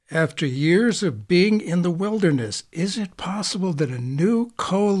After years of being in the wilderness, is it possible that a new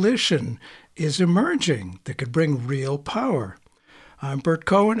coalition is emerging that could bring real power? I'm Bert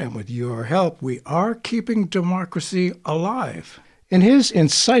Cohen, and with your help, we are keeping democracy alive. In his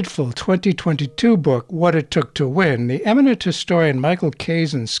insightful 2022 book, What It Took to Win, the eminent historian Michael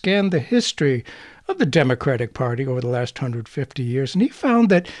Kazin scanned the history of the Democratic Party over the last 150 years, and he found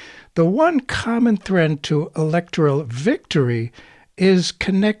that the one common thread to electoral victory is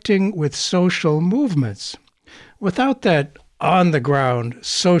connecting with social movements. Without that on-the-ground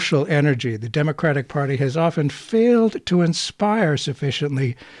social energy, the Democratic Party has often failed to inspire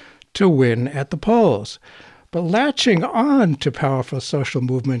sufficiently to win at the polls. But latching on to powerful social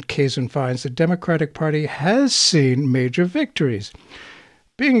movement, Kazin finds the Democratic Party has seen major victories.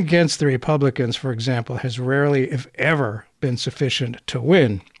 Being against the Republicans, for example, has rarely, if ever, been sufficient to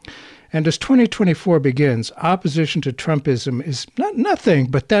win. And as 2024 begins, opposition to Trumpism is not nothing,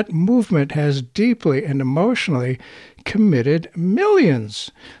 but that movement has deeply and emotionally committed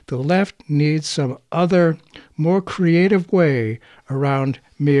millions. The left needs some other, more creative way around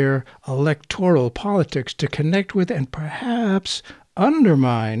mere electoral politics to connect with and perhaps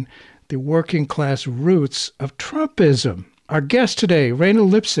undermine the working class roots of Trumpism. Our guest today, Rayna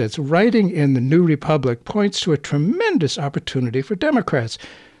Lipsetz, writing in The New Republic, points to a tremendous opportunity for Democrats,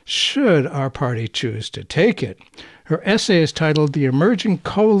 should our party choose to take it. Her essay is titled The Emerging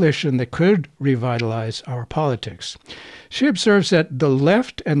Coalition That Could Revitalize Our Politics. She observes that the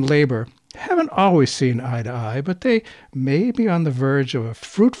left and labor haven't always seen eye to eye, but they may be on the verge of a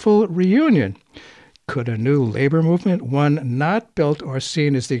fruitful reunion. Could a new labor movement, one not built or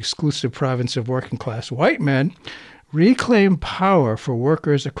seen as the exclusive province of working-class white men, reclaim power for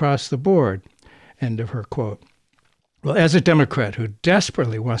workers across the board? End of her quote. Well, as a Democrat who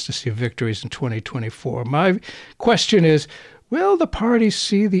desperately wants to see victories in 2024, my question is, will the party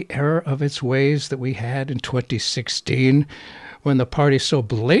see the error of its ways that we had in 2016, when the party so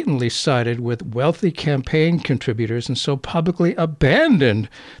blatantly sided with wealthy campaign contributors and so publicly abandoned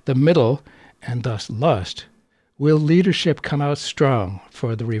the middle and thus lost? Will leadership come out strong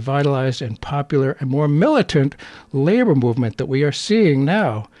for the revitalized and popular and more militant labor movement that we are seeing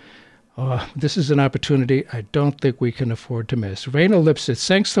now? This is an opportunity I don't think we can afford to miss. Rayna Lipsetz,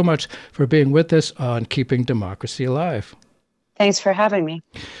 thanks so much for being with us on Keeping Democracy Alive. Thanks for having me.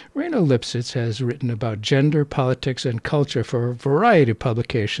 Rayna Lipsetz has written about gender, politics, and culture for a variety of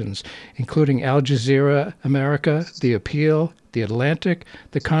publications, including Al Jazeera America, The Appeal, The Atlantic,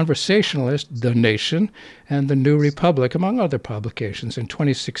 The Conversationalist, The Nation, and The New Republic, among other publications. In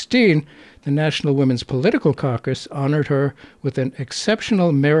 2016, the National Women's Political Caucus honored her with an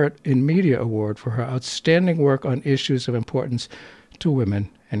Exceptional Merit in Media Award for her outstanding work on issues of importance to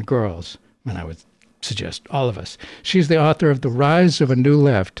women and girls. And I would suggest all of us. She's the author of The Rise of a New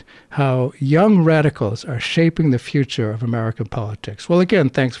Left, How Young Radicals Are Shaping the Future of American Politics. Well, again,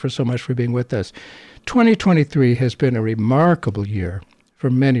 thanks so much for being with us. 2023 has been a remarkable year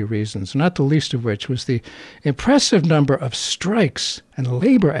for many reasons, not the least of which was the impressive number of strikes and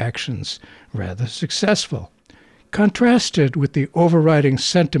labor actions, rather successful. Contrasted with the overriding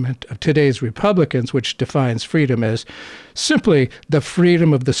sentiment of today's Republicans, which defines freedom as simply the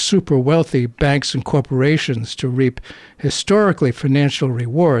freedom of the super wealthy banks and corporations to reap historically financial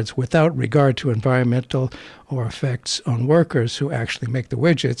rewards without regard to environmental or effects on workers who actually make the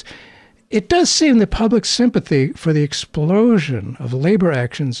widgets, it does seem that public sympathy for the explosion of labor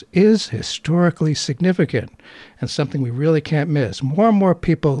actions is historically significant and something we really can't miss. More and more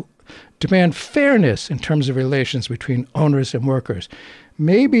people demand fairness in terms of relations between owners and workers.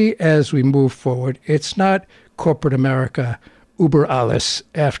 Maybe as we move forward, it's not corporate America über alles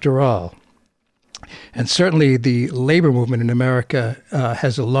after all. And certainly the labor movement in America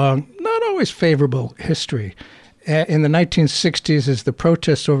has a long, not always favorable history. In the 1960s, as the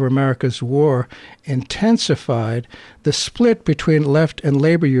protests over America's war intensified, the split between left and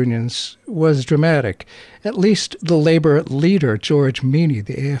labor unions was dramatic. At least the labor leader, George Meany,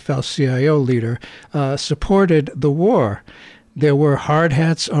 the AFL-CIO leader, supported the war. There were hard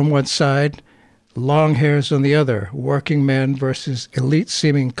hats on one side, long hairs on the other, working men versus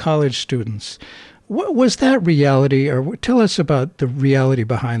elite-seeming college students. What was that reality, or tell us about the reality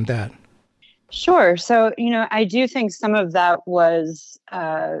behind that? Sure. So, I do think some of that was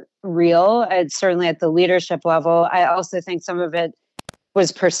real, certainly at the leadership level. I also think some of it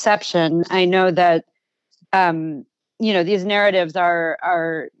was perception. I know that, these narratives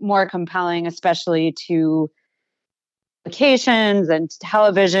are more compelling, especially to publications and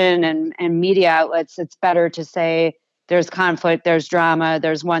television and media outlets. It's better to say there's conflict, there's drama,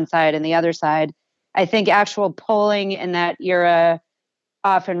 there's one side and the other side. I think actual polling in that era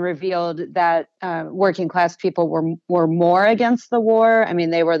often revealed that working class people were more against the war. I mean,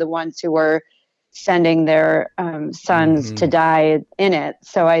 they were the ones who were sending their sons to die in it.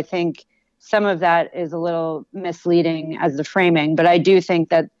 So I think some of that is a little misleading as the framing. But I do think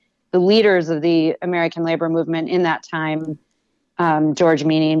that the leaders of the American labor movement in that time, George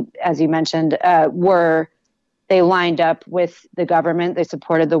Meany, as you mentioned, they lined up with the government. They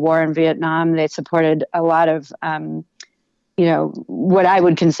supported the war in Vietnam. They supported a lot of, what I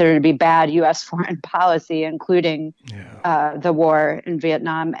would consider to be bad U.S. foreign policy, including the war in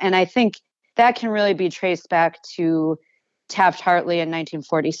Vietnam. And I think that can really be traced back to Taft-Hartley in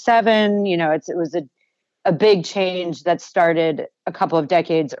 1947. It was a big change that started a couple of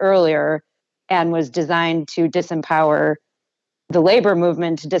decades earlier and was designed to disempower the labor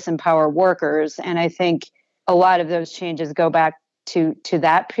movement, to disempower workers. And I think a lot of those changes go back to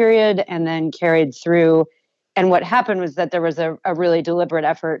that period and then carried through. And what happened was that there was a really deliberate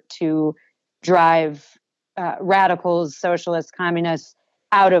effort to drive radicals, socialists, communists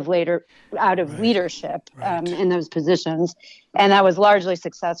out of leadership in those positions. And that was largely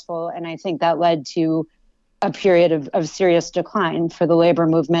successful. And I think that led to a period of serious decline for the labor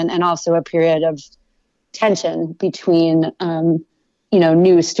movement, and also a period of tension between,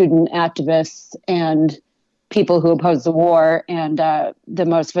 new student activists and people who oppose the war and the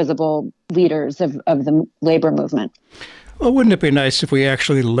most visible leaders of the labor movement. Well, wouldn't it be nice if we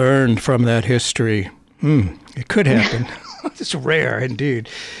actually learned from that history? It could happen. It's rare indeed.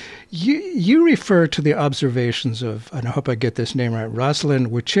 You refer to the observations of, and I hope I get this name right,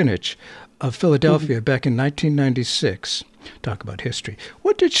 Rosalind Wojcinich of Philadelphia back in 1996. Talk about history.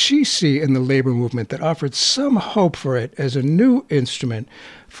 What did she see in the labor movement that offered some hope for it as a new instrument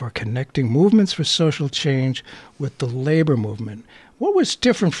for connecting movements for social change with the labor movement? What was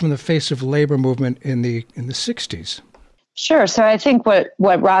different from the face of labor movement in the 60s? Sure. So I think what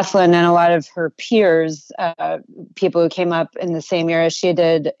Rosalind and a lot of her peers, people who came up in the same year as she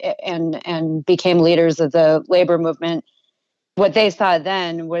did and became leaders of the labor movement, what they saw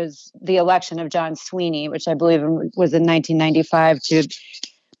then was the election of John Sweeney, which I believe was in 1995, to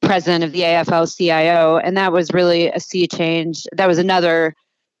president of the AFL-CIO. And that was really a sea change. That was another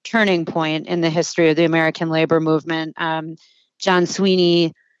turning point in the history of the American labor movement. John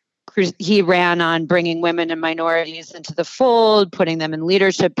Sweeney, he ran on bringing women and minorities into the fold, putting them in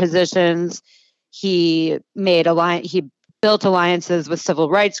leadership positions. He built alliances with civil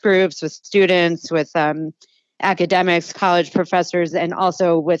rights groups, with students, with academics, college professors, and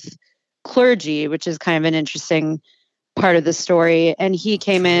also with clergy, which is kind of an interesting part of the story. And he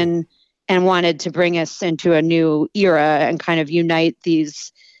came in and wanted to bring us into a new era and kind of unite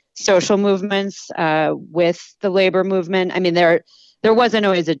these social movements with the labor movement. I mean, there wasn't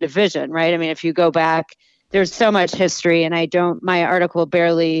always a division, right? I mean, if you go back, there's so much history, and my article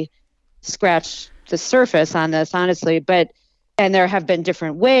barely scratched the surface on this, honestly, and there have been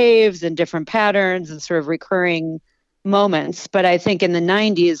different waves and different patterns and sort of recurring moments. But I think in the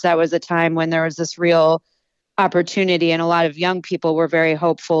 90s, that was a time when there was this real opportunity, and a lot of young people were very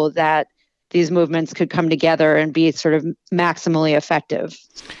hopeful that these movements could come together and be sort of maximally effective.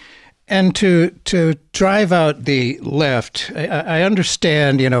 And to drive out the left, I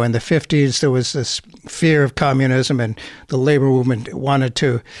understand, in the 50s, there was this fear of communism and the labor movement wanted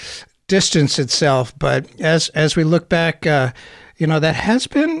to distance itself. But as we look back, that has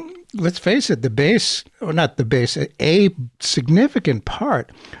been, let's face it, a significant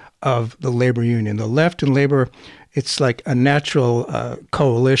part of the labor union. The left and labor, it's like a natural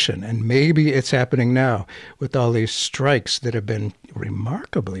coalition, and maybe it's happening now with all these strikes that have been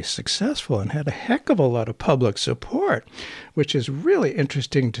remarkably successful and had a heck of a lot of public support, which is really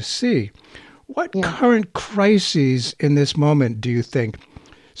interesting to see. What current crises in this moment do you think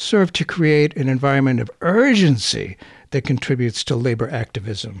serve to create an environment of urgency that contributes to labor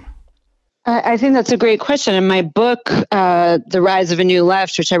activism? I think that's a great question. In my book, The Rise of a New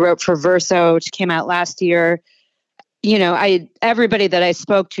Left, which I wrote for Verso, which came out last year, everybody that I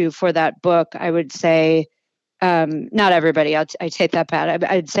spoke to for that book, I would say, not everybody, I take that back.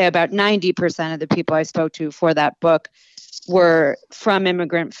 I'd say about 90% of the people I spoke to for that book were from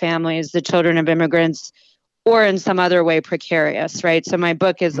immigrant families, the children of immigrants, or in some other way precarious, right? So my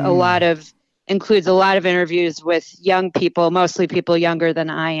book is includes a lot of interviews with young people, mostly people younger than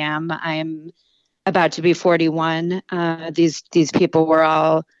I am. I am about to be 41. These people were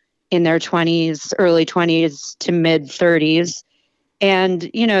all in their 20s, early 20s to mid 30s. And,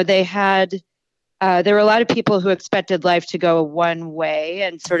 there were a lot of people who expected life to go one way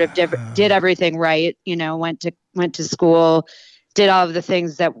and sort of did everything right, went to school, did all of the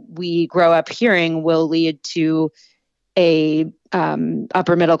things that we grow up hearing will lead to a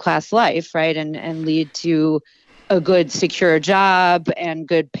upper middle class life, right, and lead to a good, secure job and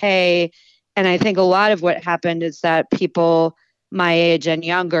good pay. And I think a lot of what happened is that people my age and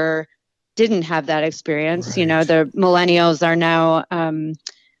younger didn't have that experience. Right. You know, the millennials are now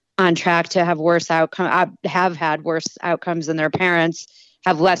on track to have have had worse outcomes than their parents,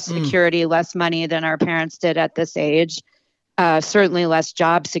 have less security, less money than our parents did at this age, certainly less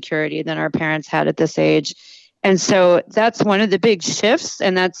job security than our parents had at this age. And so that's one of the big shifts.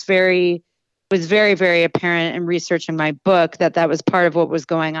 And was very, very apparent in researching my book that was part of what was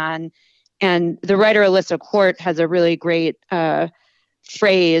going on. And the writer Alyssa Court has a really great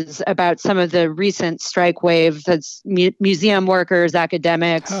phrase about some of the recent strike wave that's museum workers,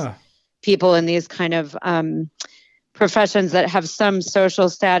 academics, people in these kind of professions that have some social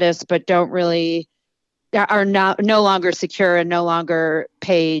status but are no longer secure and no longer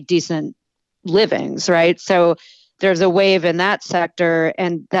pay decent livings, right? So there's a wave in that sector,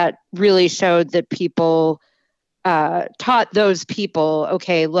 and that really showed that people taught those people,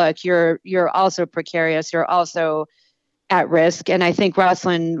 okay, look, you're also precarious, you're also at risk. And I think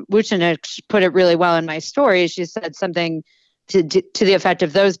Rosalind Wucinic put it really well in my story. She said something to the effect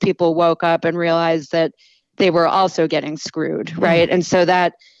of, those people woke up and realized that they were also getting screwed, right? And so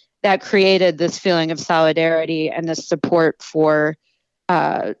that created this feeling of solidarity and this support for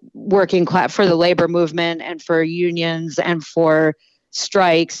working class, for the labor movement and for unions and for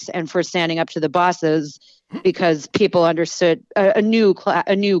strikes and for standing up to the bosses, because people understood, a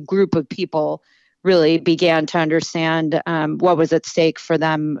new group of people really began to understand what was at stake for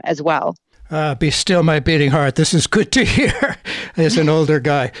them as well. Be still, my beating heart. This is good to hear as an older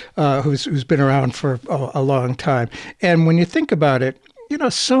guy who's been around for a long time. And when you think about it, you know,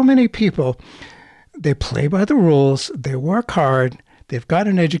 so many people, they play by the rules, they work hard, they've got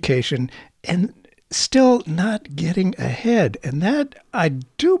an education, and still not getting ahead. And that, I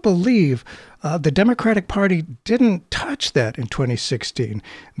do believe, the Democratic Party didn't touch that in 2016.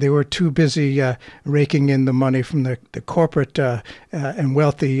 They were too busy raking in the money from the corporate and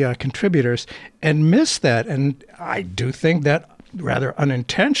wealthy contributors and missed that. And I do think that rather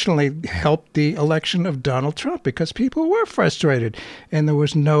unintentionally helped the election of Donald Trump, because people were frustrated and there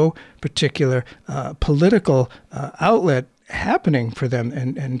was no particular political outlet happening for them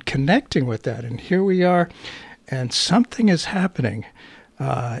and connecting with that. And here we are, and something is happening.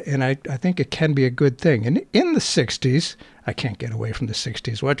 And I think it can be a good thing. And in the 60s, I can't get away from the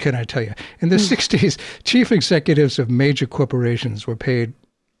 60s. What can I tell you? In the 60s, chief executives of major corporations were paid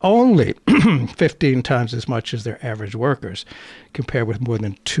only 15 times as much as their average workers, compared with more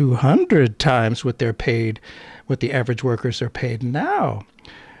than 200 times what the average workers are paid now.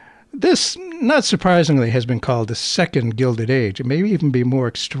 This, not surprisingly, has been called the second Gilded Age. It may even be more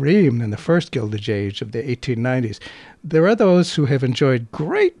extreme than the first Gilded Age of the 1890s. There are those who have enjoyed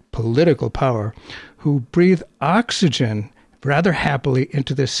great political power who breathe oxygen rather happily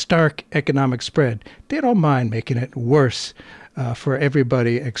into this stark economic spread. They don't mind making it worse for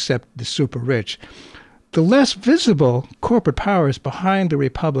everybody except the super rich. The less visible corporate powers behind the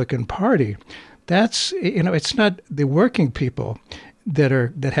Republican Party, that's, it's not the working people that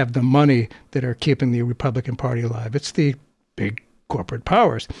have the money that are keeping the Republican Party alive. It's the big corporate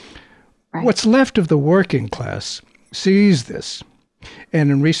powers. Right. What's left of the working class sees this. And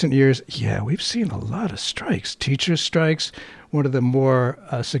in recent years, we've seen a lot of strikes, teachers' strikes. One of the more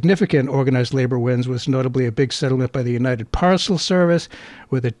significant organized labor wins was notably a big settlement by the United Parcel Service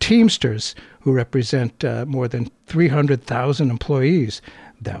with the Teamsters, who represent more than 300,000 employees.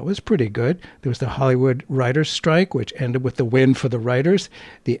 That was pretty good. There was the Hollywood writers' strike, which ended with the win for the writers.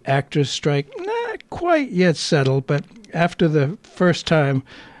 The actors' strike, not quite yet settled, but after the first time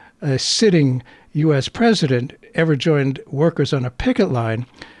a sitting U.S. president ever joined workers on a picket line,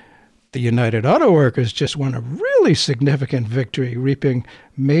 the United Auto Workers just won a really significant victory, reaping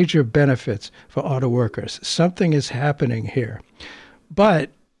major benefits for auto workers. Something is happening here. But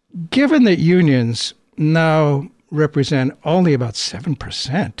given that unions now represent only about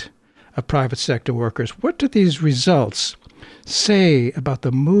 7% of private sector workers, what do these results say about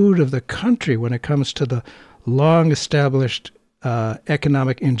the mood of the country when it comes to the long-established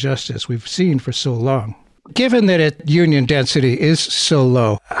economic injustice we've seen for so long? Given that union density is so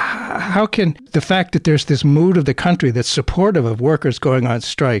low, how can the fact that there's this mood of the country that's supportive of workers going on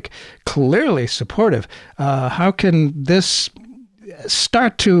strike, clearly supportive, how can this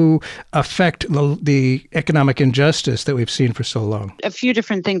start to affect the economic injustice that we've seen for so long? A few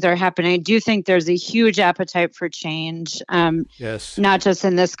different things are happening. I do think there's a huge appetite for change, yes, not just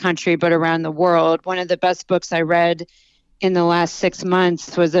in this country, but around the world. One of the best books I read in the last 6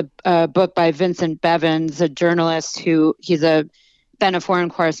 months was a book by Vincent Bevins, a journalist he's been a foreign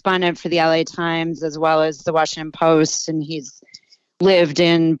correspondent for the LA Times as well as the Washington Post, and he's lived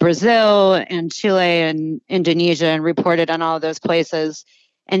in Brazil and Chile and Indonesia and reported on all of those places.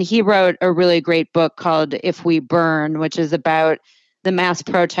 And he wrote a really great book called If We Burn, which is about the mass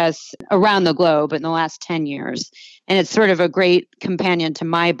protests around the globe in the last 10 years. And it's sort of a great companion to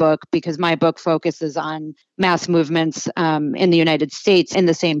my book because my book focuses on mass movements in the United States in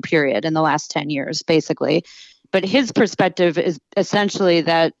the same period, in the last 10 years, basically. But his perspective is essentially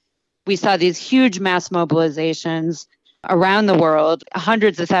that we saw these huge mass mobilizations around the world,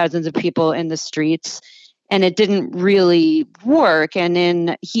 hundreds of thousands of people in the streets, and it didn't really work.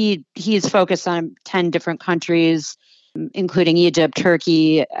 And he's focused on 10 different countries, including Egypt,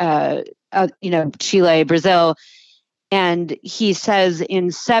 Turkey, Chile, Brazil. And he says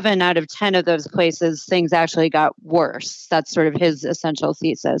in 7 out of 10 of those places, things actually got worse. That's sort of his essential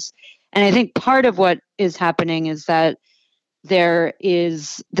thesis. And I think part of what is happening is that there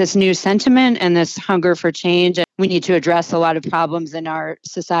is this new sentiment and this hunger for change. And we need to address a lot of problems in our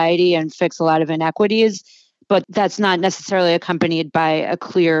society and fix a lot of inequities. But that's not necessarily accompanied by a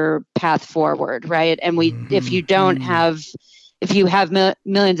clear path forward, right? And if you have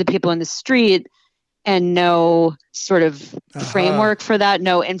millions of people in the street and no sort of framework for that,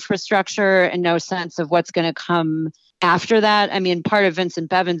 no infrastructure and no sense of what's going to come after that. I mean, part of Vincent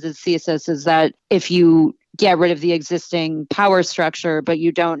Bevins' thesis is that if you get rid of the existing power structure, but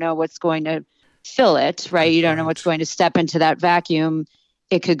you don't know what's going to fill it, right? You don't know what's going to step into that vacuum.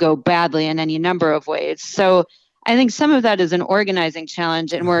 It could go badly in any number of ways. So I think some of that is an organizing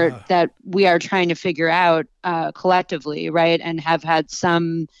challenge, and we are trying to figure out collectively, right? And have had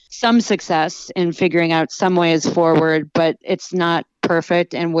some success in figuring out some ways forward, but it's not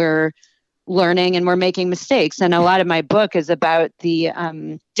perfect, and we're learning and we're making mistakes. And a lot of my book is about the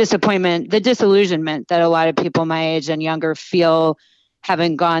disappointment, the disillusionment that a lot of people my age and younger feel,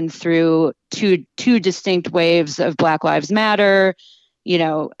 having gone through two distinct waves of Black Lives Matter,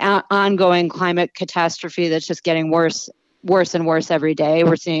 ongoing climate catastrophe that's just getting worse and worse every day.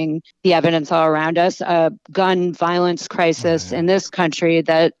 We're seeing the evidence all around us, a gun violence crisis in this country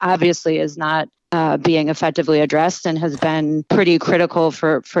that obviously is not being effectively addressed and has been pretty critical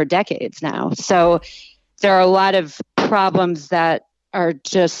for decades now. So there are a lot of problems that are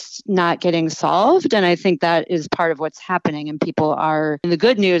just not getting solved. And I think that is part of what's happening. And the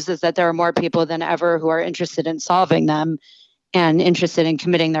good news is that there are more people than ever who are interested in solving them and interested in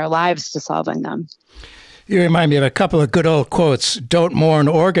committing their lives to solving them. You remind me of a couple of good old quotes. Don't mourn,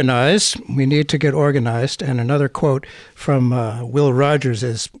 organize. We need to get organized. And another quote from Will Rogers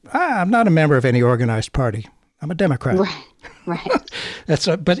is, I'm not a member of any organized party. I'm a Democrat. Right.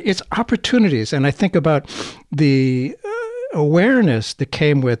 But it's opportunities. And I think about the awareness that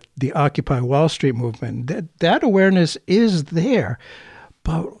came with the Occupy Wall Street movement. That awareness is there.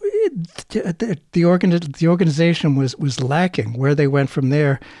 But the organization was lacking. Where they went from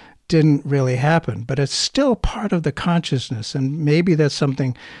there didn't really happen, but it's still part of the consciousness. And maybe that's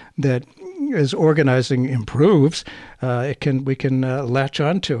something that as organizing improves, we can latch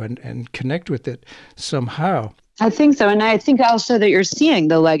onto and connect with it somehow. I think so. And I think also that you're seeing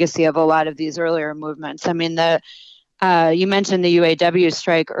the legacy of a lot of these earlier movements. I mean, you mentioned the UAW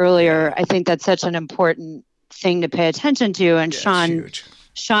strike earlier. I think that's such an important thing to pay attention to. And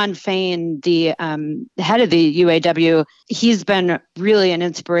Shawn Fain, the head of the UAW, he's been really an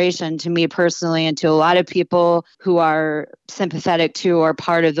inspiration to me personally and to a lot of people who are sympathetic to or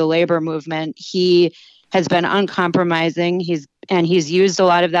part of the labor movement. He has been uncompromising. He's used a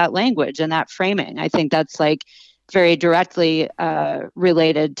lot of that language and that framing. I think that's very directly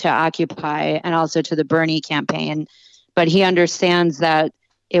related to Occupy and also to the Bernie campaign. But he understands that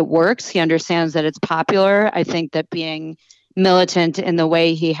it works. He understands that it's popular. I think that being militant in the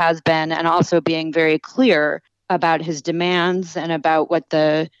way he has been and also being very clear about his demands and about what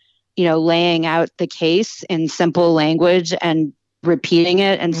laying out the case in simple language and repeating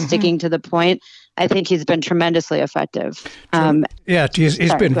it and sticking to the point. I think he's been tremendously effective.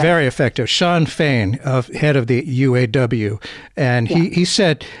 He's been very effective. Shawn Fain, head of the UAW, and he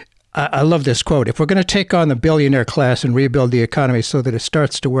said, I love this quote, "If we're going to take on the billionaire class and rebuild the economy so that it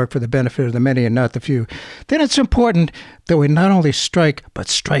starts to work for the benefit of the many and not the few, then it's important that we not only strike, but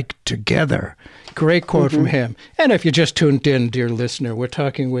strike together." Great quote from him. And if you just tuned in, dear listener, we're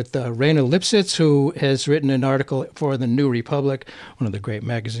talking with Rayna Lipsitz, who has written an article for The New Republic, one of the great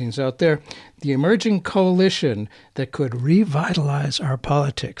magazines out there, "The Emerging Coalition That Could Revitalize Our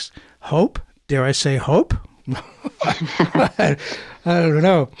Politics." Hope? Dare I say hope? I don't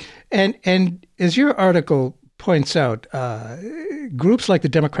know. And as your article points out, groups like the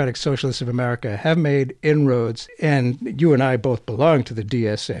Democratic Socialists of America have made inroads, and you and I both belong to the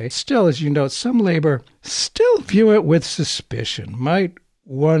DSA. Still, as you note, some labor still view it with suspicion. Might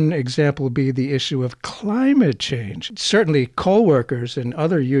one example be the issue of climate change? Certainly, coal workers and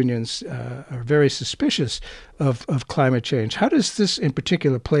other unions are very suspicious of climate change. How does this in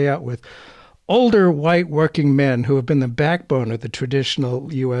particular play out with older white working men who have been the backbone of the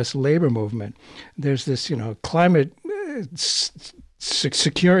traditional U.S. labor movement? There's this, climate,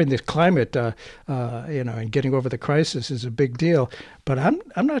 securing the climate, and getting over the crisis is a big deal. But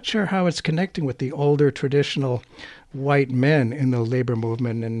I'm not sure how it's connecting with the older traditional white men in the labor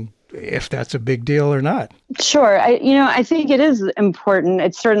movement, and if that's a big deal or not. Sure. I think it is important.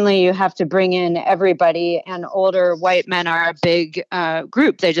 It's certainly, you have to bring in everybody, and older white men are a big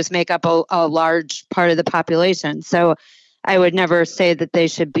group. They just make up a large part of the population. So I would never say that they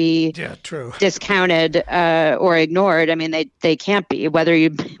should be discounted or ignored. I mean, they can't be, whether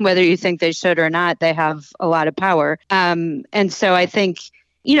you think they should or not. They have a lot of power. And so I think,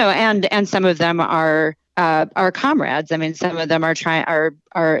 and some of them are comrades. I mean, some of them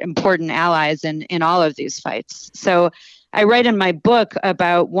are important allies in all of these fights. So I write in my book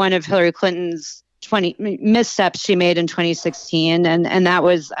about one of Hillary Clinton's 20 missteps she made in 2016. And that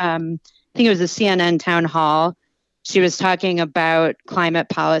was, I think it was a CNN town hall. She was talking about climate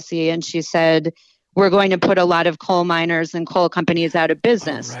policy, and she said, "We're going to put a lot of coal miners and coal companies out of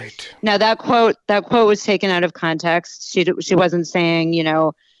business." Right. Now that quote was taken out of context. She wasn't saying,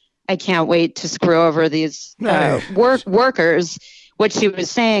 I can't wait to screw over these workers. What she was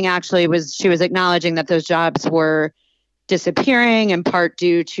saying actually was she was acknowledging that those jobs were disappearing in part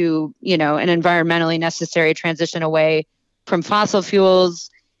due to, an environmentally necessary transition away from fossil fuels.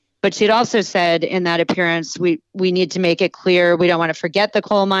 But she'd also said in that appearance, we need to make it clear we don't want to forget the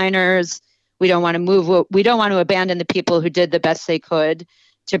coal miners. We don't want to abandon the people who did the best they could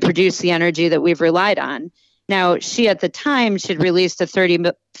to produce the energy that we've relied on. Now, she at the time, she'd released a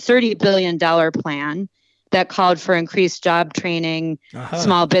 $30 billion plan that called for increased job training,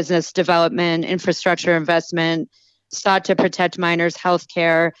 small business development, infrastructure investment, sought to protect miners' health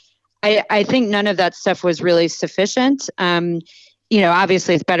care. I think none of that stuff was really sufficient.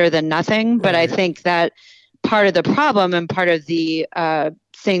 Obviously it's better than nothing, but I think that part of the problem and part of the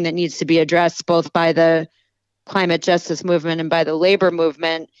thing that needs to be addressed both by the climate justice movement and by the labor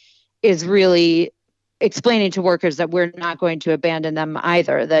movement is really explaining to workers that we're not going to abandon them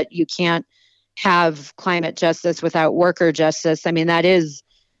either, that you can't have climate justice without worker justice. I mean, that is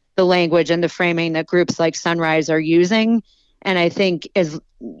the language and the framing that groups like Sunrise are using. And I think it's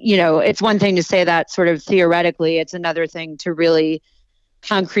one thing to say that sort of theoretically, it's another thing to really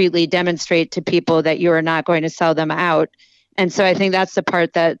concretely demonstrate to people that you are not going to sell them out. And so I think that's the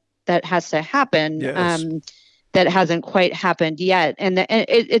part that has to happen, that hasn't quite happened yet. And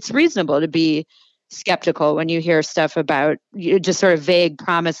it's reasonable to be skeptical when you hear stuff about just sort of vague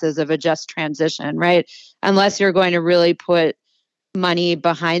promises of a just transition, right? Unless you're going to really put money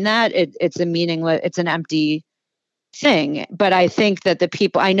behind that, it's an empty thing. But I think that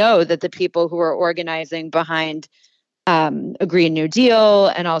I know that the people who are organizing behind a Green New Deal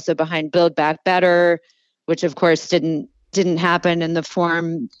and also behind Build Back Better, which of course didn't happen in the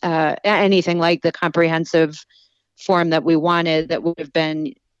form, anything like the comprehensive form that we wanted, that would have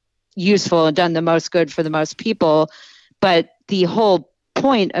been useful and done the most good for the most people. But the whole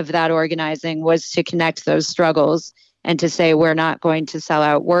point of that organizing was to connect those struggles and to say, we're not going to sell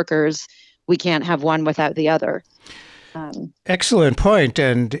out workers. We can't have one without the other. Excellent point.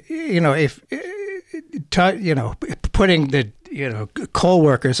 And, if putting the, coal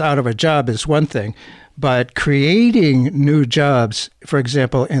workers out of a job is one thing, but creating new jobs, for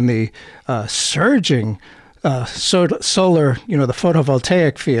example, in the surging solar, the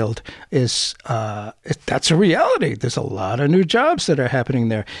photovoltaic field is, that's a reality. There's a lot of new jobs that are happening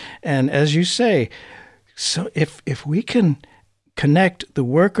there. And as you say, so if we can connect the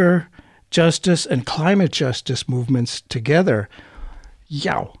worker justice and climate justice movements together,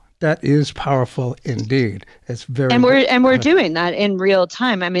 that is powerful indeed. It's very, and we're doing that in real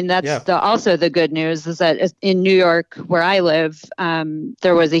time. I mean, that's also the good news is that in New York, where I live,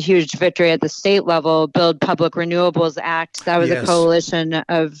 there was a huge victory at the state level. Build Public Renewables Act. That was a coalition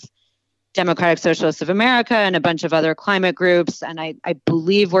of Democratic Socialists of America and a bunch of other climate groups, and I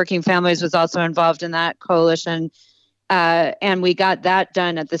believe Working Families was also involved in that coalition. And we got that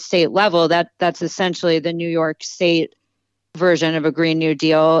done at the state level. That's essentially the New York State version of a Green New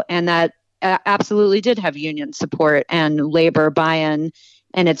Deal. And that absolutely did have union support and labor buy-in.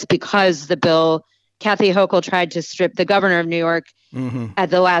 And it's because the bill Kathy Hochul tried to strip, the governor of New York at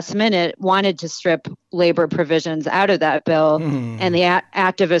the last minute wanted to strip labor provisions out of that bill. And the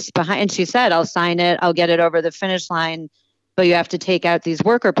activists behind, she said, I'll sign it, I'll get it over the finish line, but you have to take out these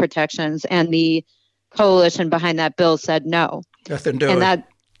worker protections. And the coalition behind that bill said no. Nothing to and it. that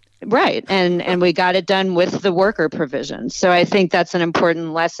Right. And we got it done with the worker provisions. So I think that's an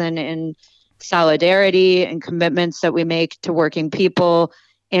important lesson in solidarity and commitments that we make to working people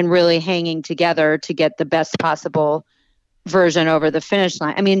and really hanging together to get the best possible version over the finish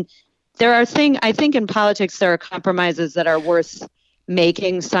line. I mean, I think in politics, there are compromises that are worth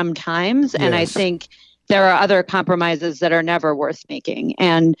making sometimes. And I think there are other compromises that are never worth making.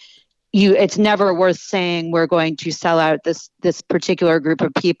 And it's never worth saying we're going to sell out this particular group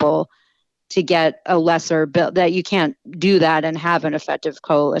of people to get a lesser bill, that you can't do that and have an effective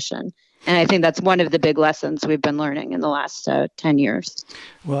coalition. And I think that's one of the big lessons we've been learning in the last 10 years.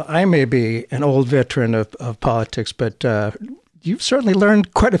 Well, I may be an old veteran of politics, but you've certainly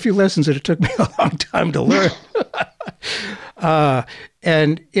learned quite a few lessons that it took me a long time to learn.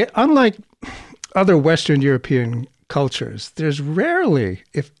 Unlike other Western European cultures, there's rarely,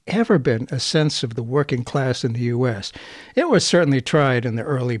 if ever, been a sense of the working class in the U.S. It was certainly tried in the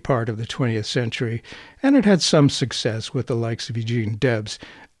early part of the 20th century, and it had some success with the likes of Eugene Debs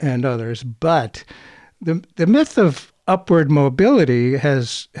and others. But the myth of upward mobility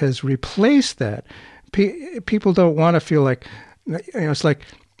has replaced that. People don't want to feel like, it's like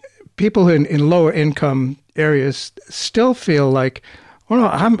people in lower income areas still feel like, oh no,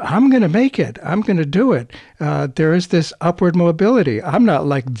 I'm going to make it. I'm going to do it. There is this upward mobility. I'm not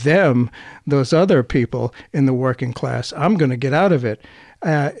like them, those other people in the working class. I'm going to get out of it.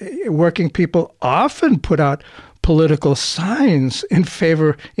 Working people often put out political signs in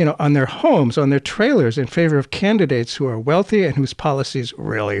favor, on their homes, on their trailers, in favor of candidates who are wealthy and whose policies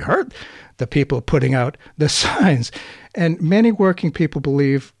really hurt the people putting out the signs. And many working people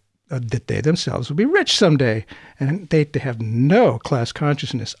believe that they themselves will be rich someday, and they have no class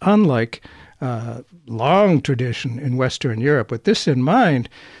consciousness, unlike long tradition in Western Europe. With this in mind,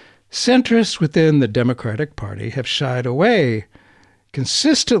 centrists within the Democratic Party have shied away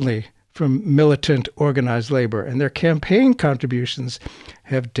consistently from militant organized labor, and their campaign contributions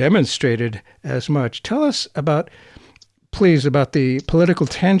have demonstrated as much. Tell us please, about the political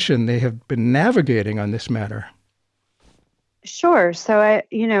tension they have been navigating on this matter. Sure. So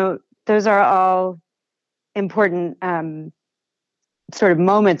those are all important sort of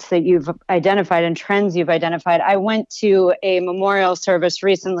moments that you've identified and trends you've identified. I went to a memorial service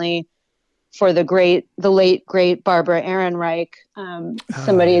recently for the late great Barbara Ehrenreich,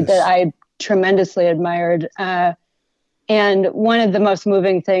 somebody that I tremendously admired. And one of the most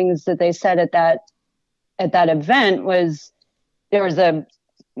moving things that they said at that event was there was a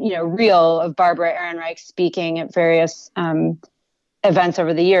reel of Barbara Ehrenreich speaking at various events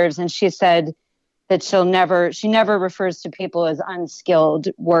over the years, and she said that she never refers to people as unskilled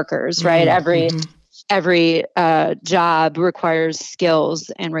workers, right? Every job requires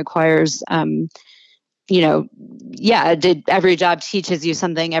skills and requires every job teaches you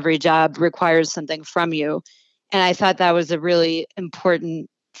something, every job requires something from you. And I thought that was a really important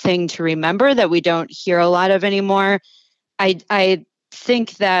thing to remember that we don't hear a lot of anymore. I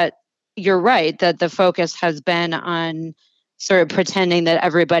think that you're right, that the focus has been on sort of pretending that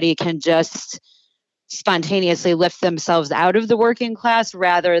everybody can just spontaneously lift themselves out of the working class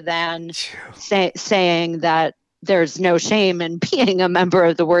rather than saying that there's no shame in being a member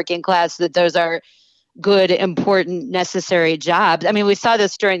of the working class, that those are good, important, necessary jobs. I mean, we saw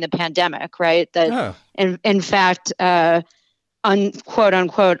this during the pandemic, right? That in fact, quote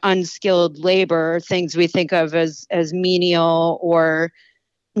unquote, unskilled labor, things we think of as menial or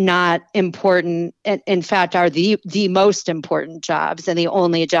not important, in fact, are the most important jobs and the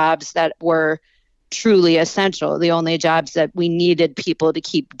only jobs that were truly essential, the only jobs that we needed people to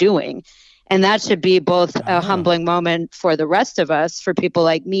keep doing. And that should be both a humbling moment for the rest of us, for people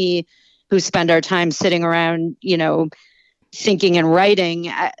like me who spend our time sitting around, thinking and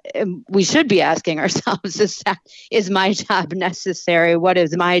writing. We should be asking ourselves, is my job necessary? What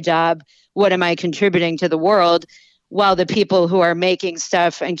is my job? What am I contributing to the world? While the people who are making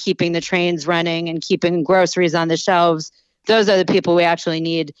stuff and keeping the trains running and keeping groceries on the shelves, those are the people we actually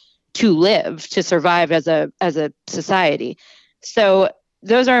need to live, to survive as a society. So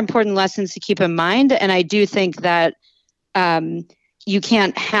those are important lessons to keep in mind. And I do think that you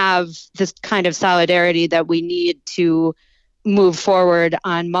can't have this kind of solidarity that we need to move forward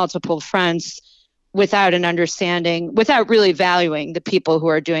on multiple fronts without an understanding, without really valuing the people who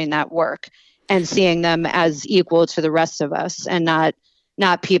are doing that work and seeing them as equal to the rest of us, and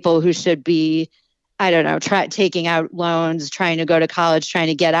not people who should be I don't know, taking out loans, trying to go to college, trying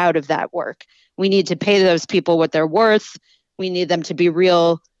to get out of that work. We need to pay those people what they're worth. We need them to be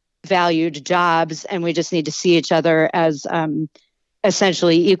real valued jobs, and we just need to see each other as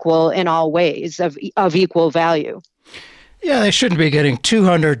essentially equal in all ways of equal value. Yeah, they shouldn't be getting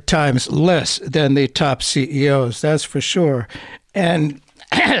 200 times less than the top CEOs, that's for sure. And,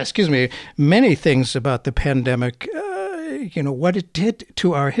 excuse me, many things about the pandemic, what it did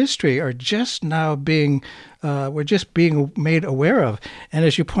to our history are just now we're just being made aware of. And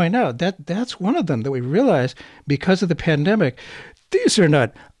as you point out, that's one of them that we realize because of the pandemic. These are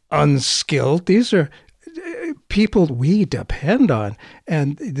not unskilled. These are people we depend on.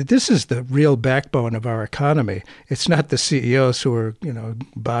 And this is the real backbone of our economy. It's not the CEOs who are,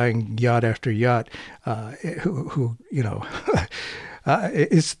 buying yacht after yacht,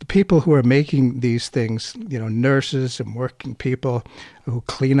 it's the people who are making these things, nurses and working people who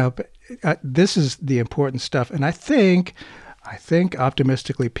clean up. This is the important stuff. And I think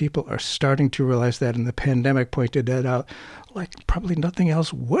optimistically people are starting to realize that, and the pandemic pointed that out like probably nothing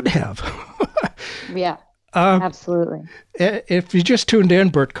else would have. Yeah, absolutely. If you just tuned in,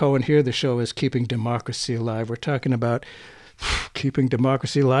 Bert Cohen here. The show is Keeping Democracy Alive. We're talking about keeping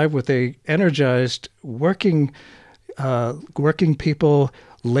democracy alive with a energized working people,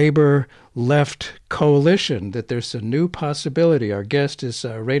 labor, left coalition, that there's a new possibility. Our guest is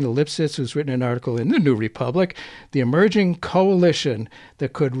Reyna Lipsitz, who's written an article in the New Republic, The Emerging Coalition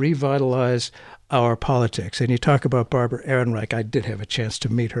That Could Revitalize Our Politics. And you talk about Barbara Ehrenreich. I did have a chance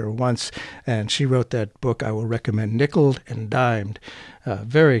to meet her once, and she wrote that book I will recommend, Nickeled and Dimed.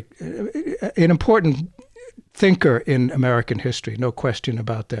 Very an important thinker in American history, no question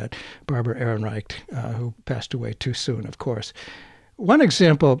about that. Barbara Ehrenreich, who passed away too soon, of course. One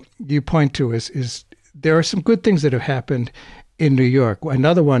example you point to is there are some good things that have happened in New York.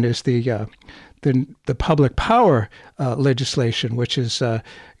 Another one is the public power legislation, which is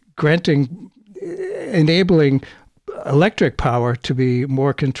enabling electric power to be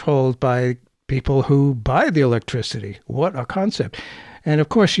more controlled by people who buy the electricity. What a concept. And of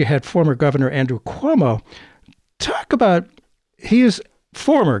course, you had former Governor Andrew Cuomo. Talk about, he is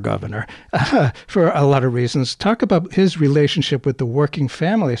former governor for a lot of reasons. Talk about his relationship with the Working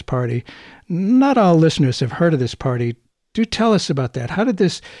Families Party. Not all listeners have heard of this party. Do tell us about that. How did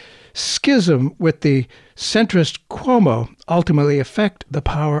this schism with the centrist Cuomo ultimately affect the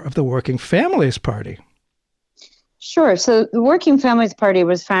power of the Working Families Party? Sure. So the Working Families Party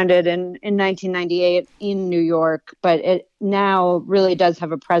was founded in 1998 in New York, but it now really does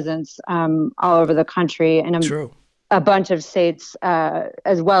have a presence all over the country and a bunch of states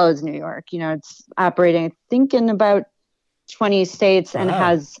as well as New York. It's operating, I think, in about 20 states and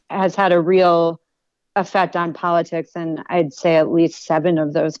has had a real effect on politics. And I'd say at least 7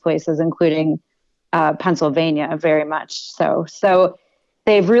 of those places, including Pennsylvania, very much so. So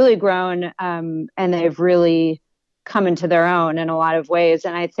they've really grown and they've really come into their own in a lot of ways.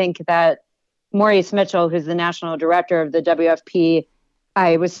 And I think that Maurice Mitchell, who's the national director of the WFP,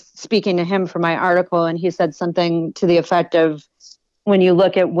 I was speaking to him for my article, and he said something to the effect of, when you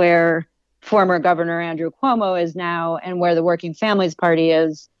look at where former Governor Andrew Cuomo is now and where the Working Families Party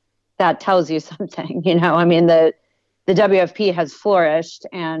is, that tells you something. I mean, the WFP has flourished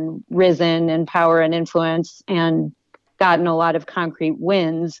and risen in power and influence and gotten a lot of concrete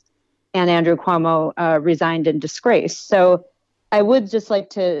wins, and Andrew Cuomo resigned in disgrace. So I would just like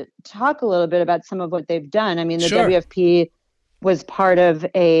to talk a little bit about some of what they've done. I mean, the WFP was part of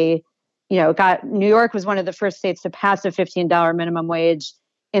New York was one of the first states to pass a $15 minimum wage,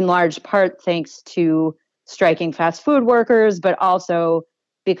 in large part thanks to striking fast food workers, but also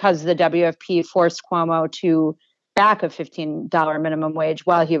because the WFP forced Cuomo to back a $15 minimum wage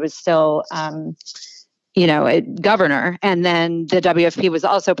while he was still a governor. And then the WFP was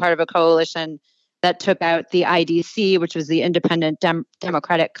also part of a coalition that took out the IDC, which was the Independent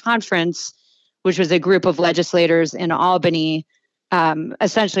Democratic Conference, which was a group of legislators in Albany,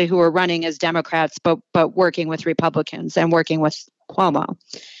 essentially who were running as Democrats, but working with Republicans and working with Cuomo.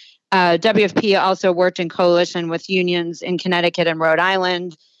 WFP also worked in coalition with unions in Connecticut and Rhode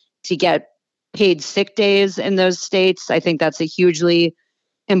Island to get paid sick days in those states. I think that's a hugely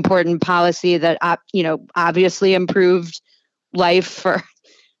important policy that, obviously improved life for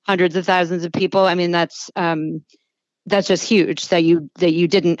hundreds of thousands of people. I mean, that's just huge that you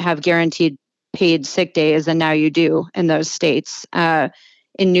didn't have guaranteed paid sick days, and now you do in those states.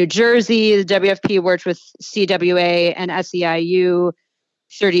 In New Jersey, the WFP worked with CWA and SEIU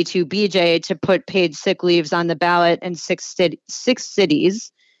 32BJ to put paid sick leaves on the ballot in six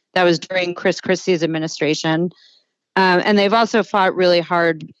cities. That was during Chris Christie's administration. And they've also fought really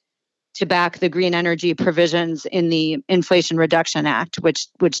hard to back the green energy provisions in the Inflation Reduction Act, which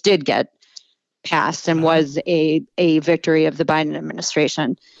did get passed and was a victory of the Biden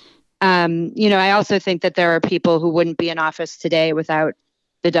administration. I also think that there are people who wouldn't be in office today without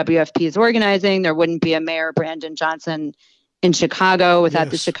the WFP's organizing. There wouldn't be a Mayor Brandon Johnson in Chicago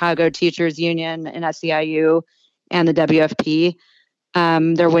without the Chicago Teachers Union and SEIU and the WFP.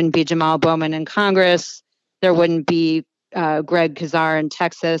 There wouldn't be Jamal Bowman in Congress. There wouldn't be Greg Kazar in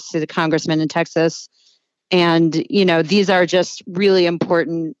Texas, the congressman in Texas. And, these are just really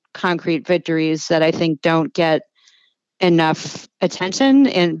important concrete victories that I think don't get enough attention,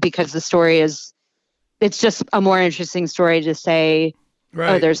 and because the story it's just a more interesting story to say,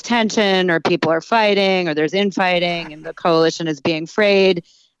 right, oh, there's tension, or people are fighting, or there's infighting, and the coalition is being frayed.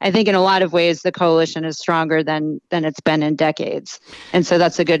 I think in a lot of ways the coalition is stronger than it's been in decades, and so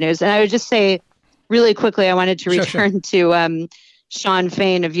that's the good news. And I would just say really quickly, I wanted to return to Shawn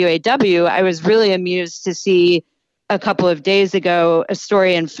Fain of UAW. I was really amused to see a couple of days ago a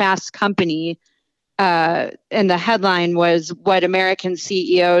story in Fast Company. And the headline was "What American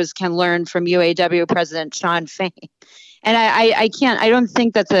CEOs Can Learn from UAW President Shawn Fain." And I don't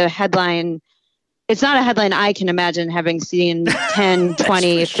think that's a headline. It's not a headline I can imagine having seen 10,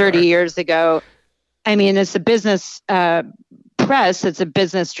 20, 30 years ago. I mean, it's a business press. It's a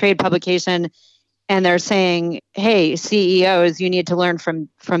business trade publication. And they're saying, hey, CEOs, you need to learn from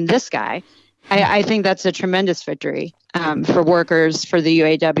this guy. I think that's a tremendous victory for workers, for the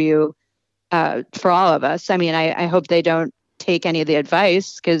UAW, for all of us. I mean, I hope they don't take any of the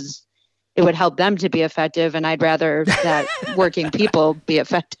advice, because it would help them to be effective, and I'd rather that working people be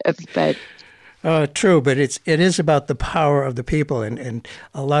effective. But true, but it is about the power of the people, and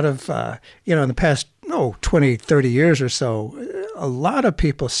a lot of in the past 20, 30 years or so, a lot of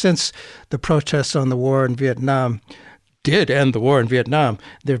people, since the protests on the war in Vietnam did end the war in Vietnam,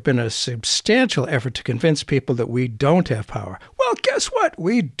 there have been a substantial effort to convince people that we don't have power. Well, guess what?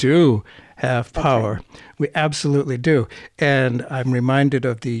 We do have power. Right. We absolutely do. And I'm reminded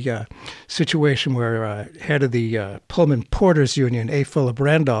of the situation where head of the Pullman Porters Union, A. Philip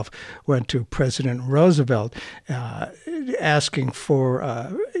Randolph, went to President Roosevelt asking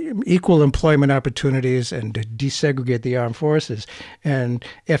for equal employment opportunities and to desegregate the armed forces. And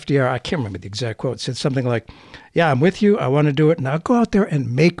FDR, I can't remember the exact quote, said something like, yeah, I'm with you. I want to do it. Now go out there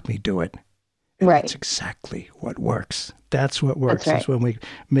and make me do it. And right. That's exactly what works. That's what works, is when we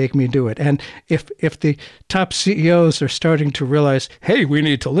make me do it. And if the top CEOs are starting to realize, hey, we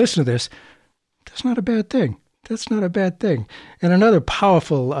need to listen to this, that's not a bad thing. That's not a bad thing. And another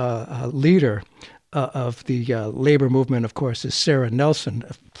powerful leader of the labor movement, of course, is Sarah Nelson,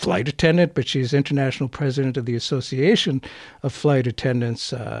 a flight attendant, but she's international president of the Association of Flight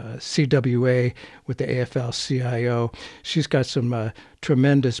Attendants, CWA, with the AFL-CIO. She's got some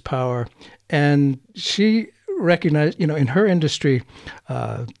tremendous power. And she recognized, in her industry,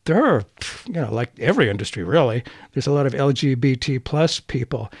 there are, like every industry really, there's a lot of LGBT plus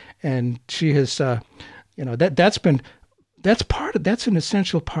people. And she has, that's an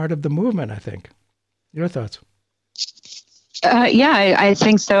essential part of the movement, I think. Your thoughts? I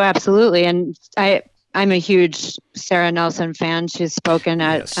think so, absolutely. And I'm a huge Sarah Nelson fan. She's spoken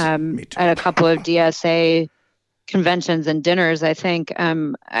at a couple of DSA conventions and dinners, I think.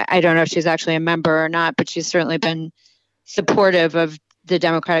 I don't know if she's actually a member or not, but she's certainly been supportive of the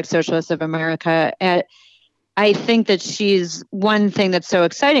Democratic Socialists of America. And I think that one thing that's so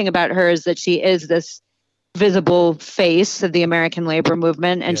exciting about her is that she is this visible face of the American labor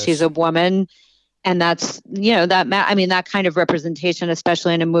movement, and she's a woman. And that's, that kind of representation,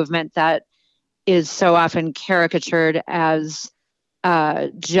 especially in a movement that is so often caricatured as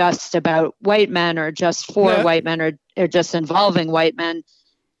just about white men, or just for white men, or just involving white men.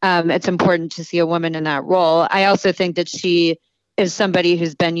 It's important to see a woman in that role. I also think that she is somebody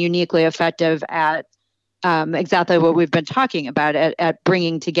who's been uniquely effective at exactly what we've been talking about, at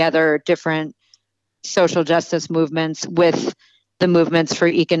bringing together different social justice movements with the movements for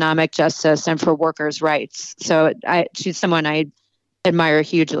economic justice and for workers' rights. So she's someone I admire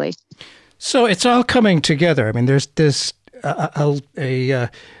hugely. So it's all coming together. I mean, there's a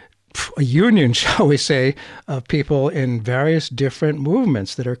union, shall we say, of people in various different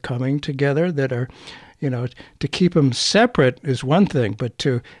movements that are coming together, that are, to keep them separate is one thing, but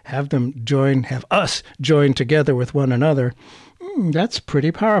to have us join together with one another, that's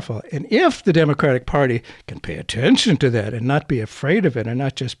pretty powerful. And if the Democratic Party can pay attention to that and not be afraid of it, and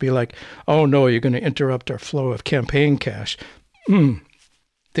not just be like, oh, no, you're going to interrupt our flow of campaign cash.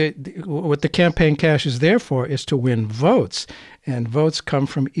 What the campaign cash is there for is to win votes. And votes come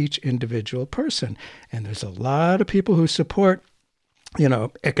from each individual person. And there's a lot of people who support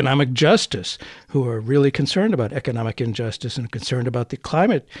economic justice, who are really concerned about economic injustice and concerned about the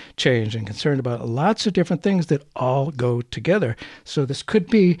climate change and concerned about lots of different things that all go together. So this could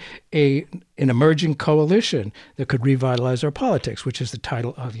be an emerging coalition that could revitalize our politics, which is the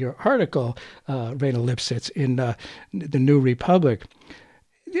title of your article, Reyna Lipsitz, in the New Republic.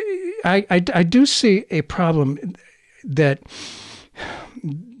 I do see a problem that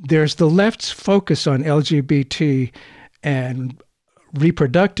there's the left's focus on LGBT and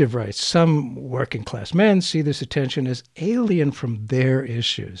reproductive rights. Some working class men see this attention as alien from their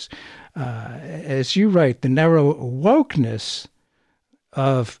issues. As you write, the narrow wokeness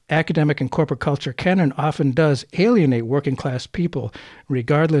of academic and corporate culture can and often does alienate working class people,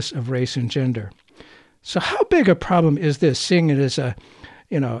 regardless of race and gender. So how big a problem is this, seeing it as an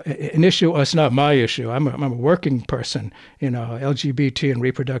issue? It's not my issue. I'm a working person, LGBT and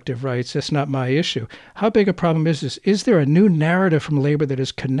reproductive rights. That's not my issue. How big a problem is this? Is there a new narrative from labor that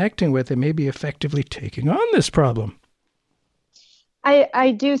is connecting with and maybe effectively taking on this problem?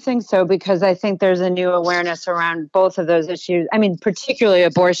 I do think so, because I think there's a new awareness around both of those issues. I mean, particularly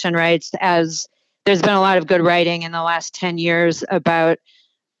abortion rights, as there's been a lot of good writing in the last 10 years about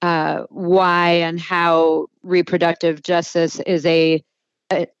why and how reproductive justice is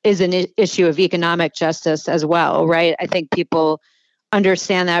an issue of economic justice as well, right? I think people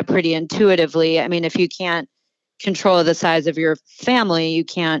understand that pretty intuitively. I mean, if you can't control the size of your family, you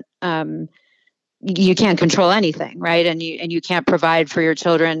can't control anything, right? And you can't provide for your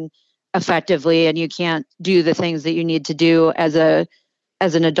children effectively, and you can't do the things that you need to do as an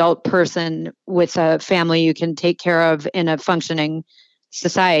adult person with a family you can take care of in a functioning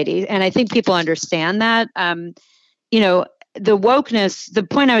society. And I think people understand that. The wokeness, the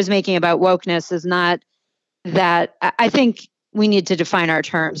point I was making about wokeness is not that I think we need to define our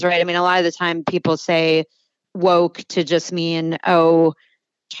terms, right? I mean, a lot of the time people say woke to just mean,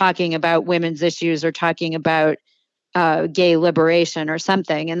 talking about women's issues or talking about gay liberation or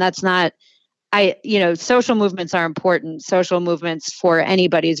something. And that's not, social movements are important. Social movements for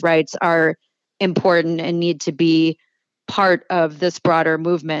anybody's rights are important and need to be part of this broader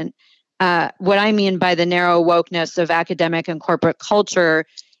movement. What I mean by the narrow wokeness of academic and corporate culture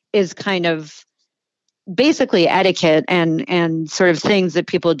is kind of basically etiquette and sort of things that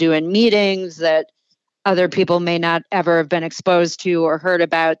people do in meetings that other people may not ever have been exposed to or heard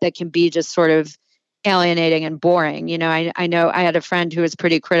about, that can be just sort of alienating and boring. I know I had a friend who was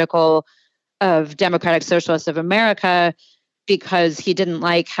pretty critical of Democratic Socialists of America because he didn't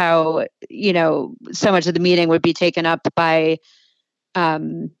like how, so much of the meeting would be taken up by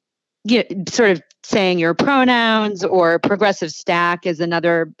sort of saying your pronouns, or Progressive Stack is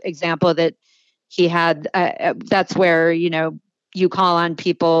another example that he had. That's where, you call on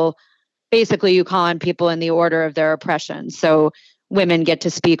people in the order of their oppression. So women get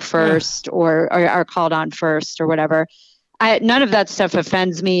to speak first, or are called on first, or whatever. None of that stuff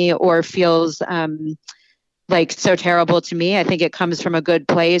offends me or feels like so terrible to me. I think it comes from a good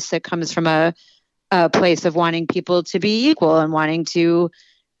place. It comes from a place of wanting people to be equal and wanting to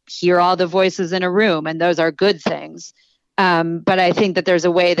hear all the voices in a room, and those are good things. But I think that there's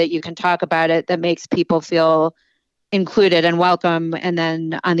a way that you can talk about it that makes people feel included and welcome. And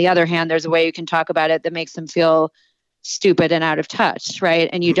then on the other hand, there's a way you can talk about it that makes them feel stupid and out of touch, right?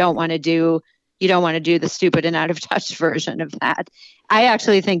 And you don't want to do the stupid and out of touch version of that. I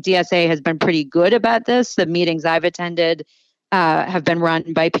actually think DSA has been pretty good about this. The meetings I've attended have been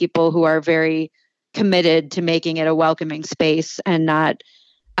run by people who are very committed to making it a welcoming space and not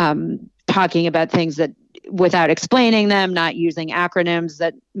talking about things that without explaining them, not using acronyms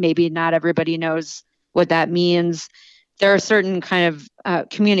that maybe not everybody knows what that means. There are certain kind of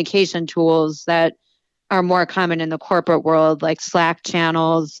communication tools that are more common in the corporate world, like Slack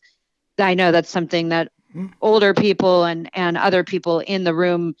channels. I know that's something that older people and other people in the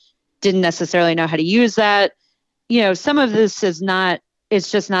room didn't necessarily know how to use that. Some of this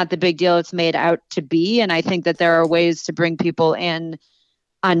it's just not the big deal it's made out to be. And I think that there are ways to bring people in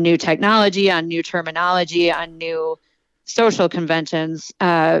on new technology, on new terminology, on new social conventions,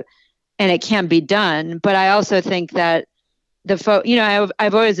 and it can be done. But I also think that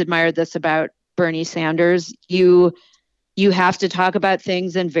I've always admired this about Bernie Sanders. You have to talk about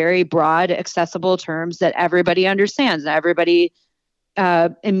things in very broad, accessible terms that everybody understands, that everybody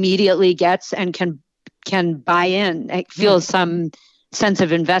immediately gets and can buy in, feel some sense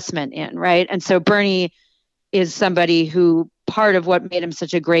of investment in, right? And so Bernie is somebody who, part of what makes him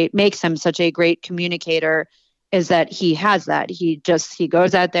such a great communicator is that he has that. He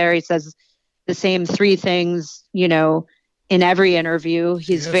goes out there, he says the same three things, in every interview.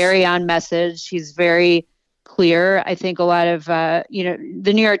 He's very on message. He's very clear. I think a lot of, the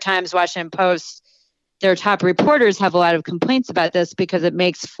New York Times, Washington Post, their top reporters have a lot of complaints about this because it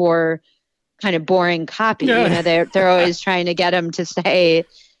makes for kind of boring copy. Yeah. They're always trying to get him to say,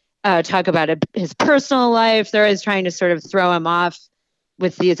 talk about his personal life. They're always trying to sort of throw him off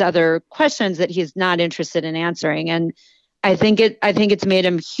with these other questions that he's not interested in answering. And I think it's made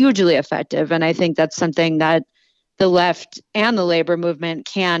him hugely effective. And I think that's something that the left and the labor movement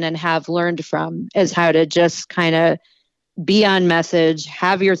can and have learned from, is how to just kind of be on message,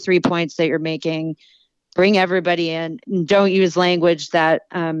 have your 3 points that you're making, bring everybody in, don't use language that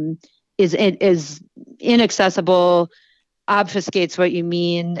is inaccessible, obfuscates what you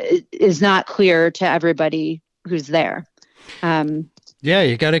mean, is not clear to everybody who's there. Yeah,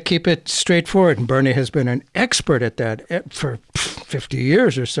 you got to keep it straightforward. And Bernie has been an expert at that for 50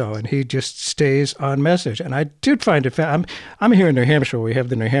 years or so, and he just stays on message. And I did find it, I'm here in New Hampshire, where we have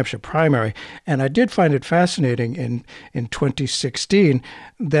the New Hampshire primary, and I did find it fascinating in 2016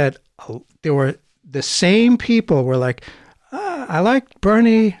 that there were the same people were like, I like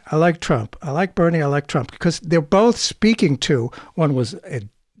Bernie, I like Trump. I like Bernie, I like Trump. Because they're both speaking to, one was a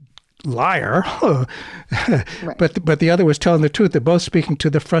liar, right. but the other was telling the truth. They're both speaking to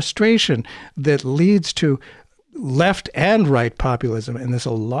the frustration that leads to left and right populism. And there's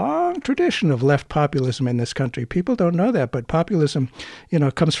a long tradition of left populism in this country. People don't know that, but populism,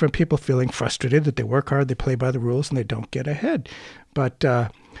 comes from people feeling frustrated that they work hard, they play by the rules, and they don't get ahead. But the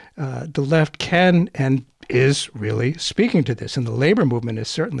left can and is really speaking to this. And the labor movement is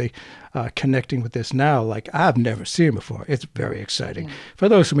certainly connecting with this now like I've never seen before. It's very exciting. Yeah. For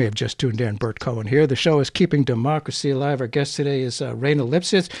those who may have just tuned in, Bert Cohen here. The show is Keeping Democracy Alive. Our guest today is Rayna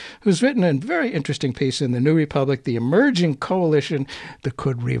Lipsitz, who's written a very interesting piece in The New Republic, The Emerging Coalition That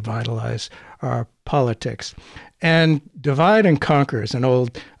Could Revitalize Our Politics. And divide and conquer is an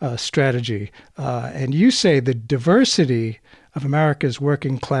old strategy. And you say the diversity of America's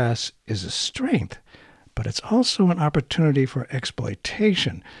working class is a strength, but it's also an opportunity for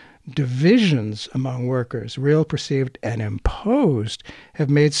exploitation. Divisions among workers, real, perceived, and imposed, have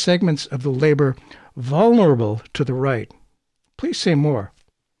made segments of the labor vulnerable to the right. Please say more.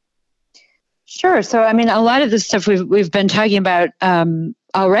 Sure. So, a lot of this stuff we've been talking about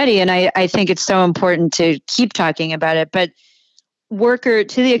already, and I think it's so important to keep talking about it. But to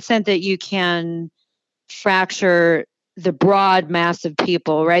the extent that you can fracture the broad mass of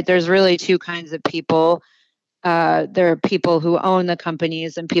people, right? There's really two kinds of people. There are people who own the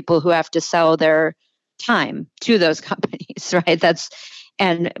companies and people who have to sell their time to those companies, right?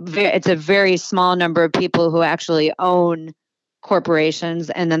 It's a very small number of people who actually own corporations,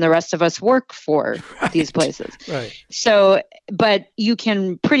 and then the rest of us work for these places. Right. So, but you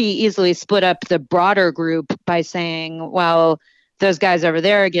can pretty easily split up the broader group by saying, well, those guys over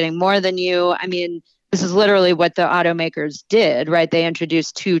there are getting more than you. This is literally what the automakers did, right? They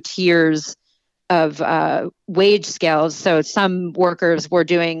introduced 2 tiers of wage scales. So some workers were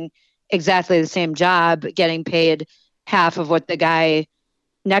doing exactly the same job, getting paid half of what the guy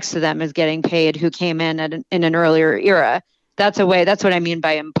next to them is getting paid who came in in an earlier era. That's what I mean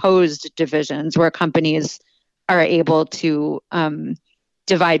by imposed divisions, where companies are able to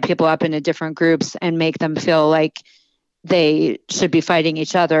divide people up into different groups and make them feel like they should be fighting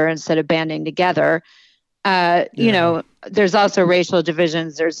each other instead of banding together. There's also racial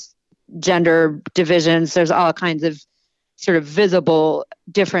divisions, there's gender divisions, there's all kinds of sort of visible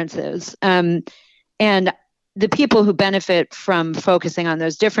differences. And the people who benefit from focusing on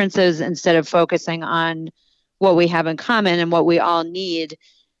those differences instead of focusing on what we have in common and what we all need,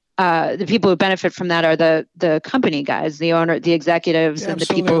 the people who benefit from that are the company guys, the owner, the executives, and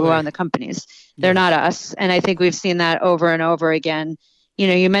the people who own the companies. They're not us. And I think we've seen that over and over again.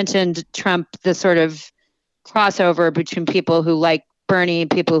 You mentioned Trump, the sort of crossover between people who like Bernie and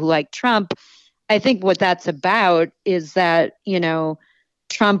people who like Trump. I think what that's about is that,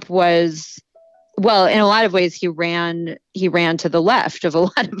 Trump was, well, in a lot of ways, he ran to the left of a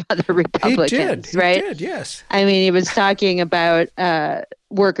lot of other Republicans, he right? He did, yes. He was talking about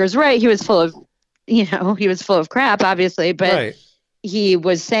workers' right. He was full of crap, obviously, but right. He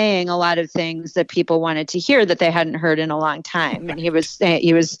was saying a lot of things that people wanted to hear that they hadn't heard in a long time. And he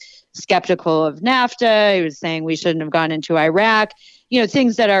was skeptical of NAFTA. He was saying we shouldn't have gone into Iraq.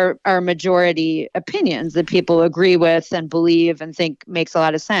 Things that are majority opinions that people agree with and believe and think makes a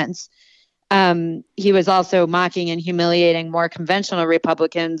lot of sense. He was also mocking and humiliating more conventional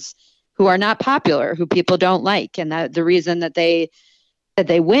Republicans who are not popular, who people don't like. And that the reason that they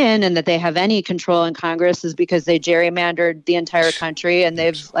win and that they have any control in Congress is because they gerrymandered the entire country and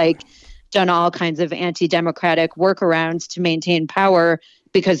they've done all kinds of anti-democratic workarounds to maintain power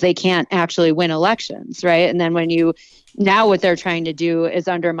because they can't actually win elections, right? And then now what they're trying to do is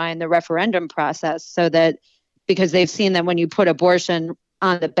undermine the referendum process so that, because they've seen that when you put abortion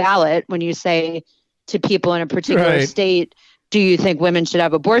on the ballot, when you say to people in a particular state, do you think women should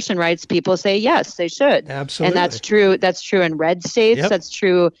have abortion rights? People say, yes, they should. Absolutely. And that's true. That's true in red states. Yep. That's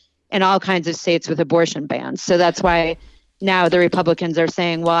true in all kinds of states with abortion bans. So that's why now the Republicans are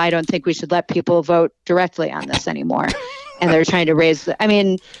saying, well, I don't think we should let people vote directly on this anymore. And they're trying to raise they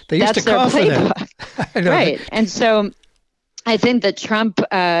that's used to their call playbook. For that. Right. And so I think that Trump,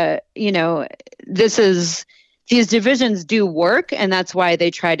 these divisions do work, and that's why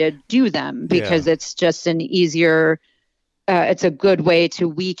they try to do them, because it's just an easier, it's a good way to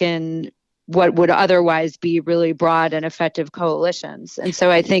weaken what would otherwise be really broad and effective coalitions. And so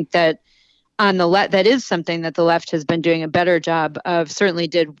I think that on the left, that is something that the left has been doing a better job of, certainly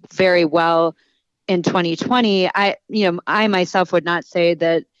did very well in 2020. I myself would not say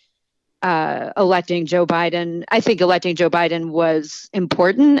that electing Joe Biden, I think electing Joe Biden was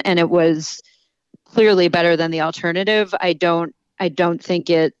important, and it was clearly better than the alternative. I don't think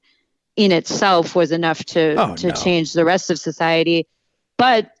it in itself was enough to change the rest of society,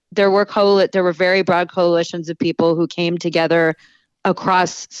 but there were very broad coalitions of people who came together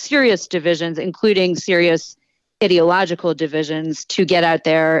across serious divisions, including serious ideological divisions, to get out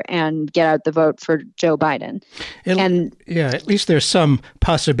there and get out the vote for Joe Biden. At least there's some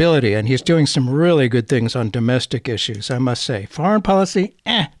possibility, and he's doing some really good things on domestic issues, I must say. Foreign policy,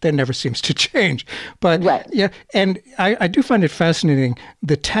 that never seems to change. But yeah, and I do find it fascinating,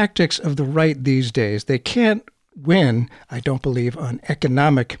 the tactics of the right these days. They can't win, I don't believe, on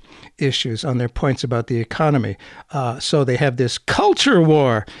economic issues, on their points about the economy. So they have this culture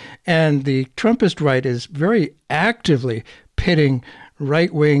war, and the Trumpist right is very actively pitting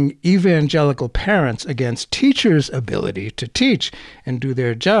right-wing evangelical parents against teachers' ability to teach and do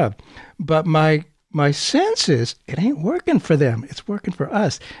their job. But my sense is it ain't working for them. It's working for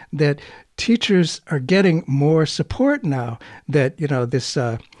us, that teachers are getting more support now, that, this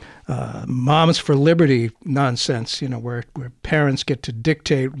Moms for Liberty nonsense, where parents get to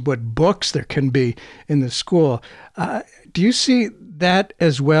dictate what books there can be in the school. Do you see that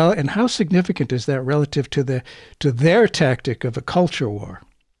as well? And how significant is that relative to their tactic of a culture war?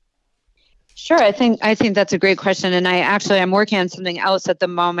 Sure. I think that's a great question. And I'm working on something else at the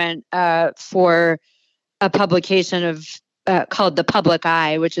moment for a publication called The Public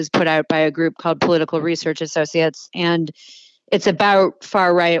Eye, which is put out by a group called Political Research Associates. And it's about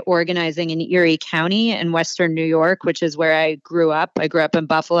far-right organizing in Erie County in Western New York, which is where I grew up. I grew up in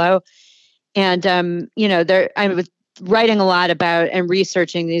Buffalo. And, I was writing a lot about and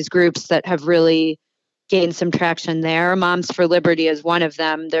researching these groups that have really gained some traction there. Moms for Liberty is one of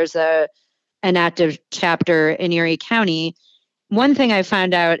them. There's an active chapter in Erie County. One thing I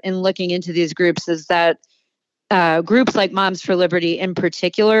found out in looking into these groups is that groups like Moms for Liberty in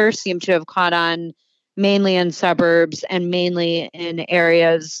particular seem to have caught on mainly in suburbs and mainly in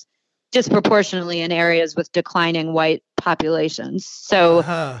areas, disproportionately in areas with declining white populations.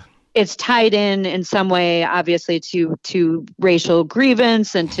 So it's tied in some way, obviously, to racial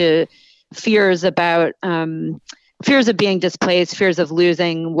grievance and to fears of being displaced, fears of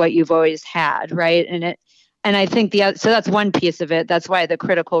losing what you've always had, right? And I think so that's one piece of it. That's why the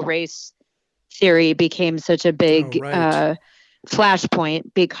critical race theory became such a big flashpoint,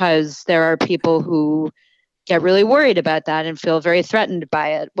 because there are people who get really worried about that and feel very threatened by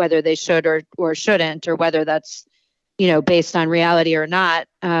it, whether they should or shouldn't, or whether that's based on reality or not.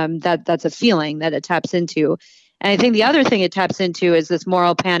 That's a feeling that it taps into. And I think the other thing it taps into is this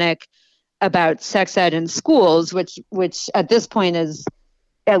moral panic about sex ed in schools, which at this point is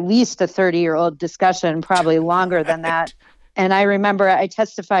at least a 30-year-old discussion, probably longer than that. And I remember I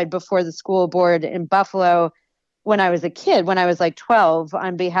testified before the school board in Buffalo when I was a kid, when I was like 12,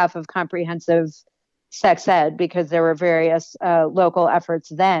 on behalf of comprehensive sex ed, because there were various local efforts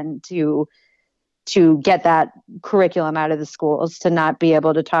then to get that curriculum out of the schools, to not be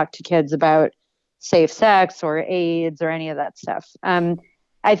able to talk to kids about safe sex or AIDS or any of that stuff.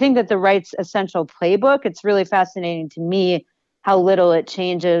 I think that the right's essential playbook, it's really fascinating to me how little it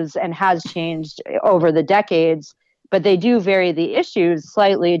changes and has changed over the decades, but they do vary the issues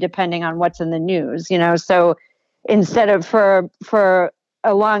slightly depending on what's in the news, So instead of for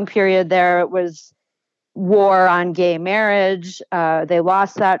a long period there, it was war on gay marriage. They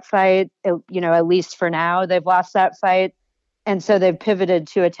lost that fight, at least for now, they've lost that fight. And so they've pivoted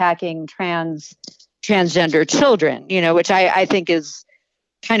to attacking transgender children, which I think is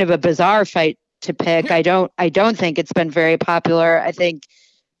kind of a bizarre fight to pick. I don't think it's been very popular. I think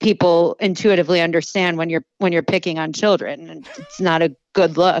people intuitively understand when you're picking on children, and it's not a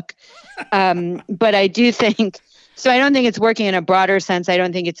good look. But I do think so. I don't think it's working in a broader sense. I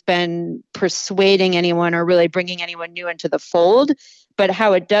don't think it's been persuading anyone or really bringing anyone new into the fold. But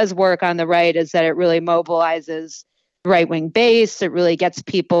how it does work on the right is that it really mobilizes right-wing base. It really gets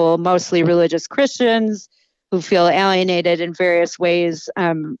people, mostly religious Christians, who feel alienated in various ways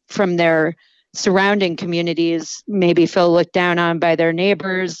from their surrounding communities, maybe feel looked down on by their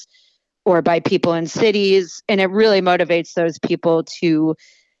neighbors or by people in cities. And it really motivates those people to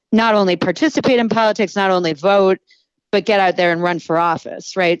not only participate in politics, not only vote, but get out there and run for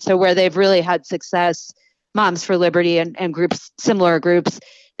office, right? So where they've really had success, Moms for Liberty and groups, similar groups,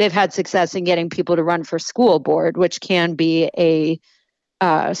 they've had success in getting people to run for school board, which can be a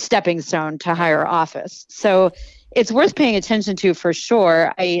stepping stone to higher office. So it's worth paying attention to for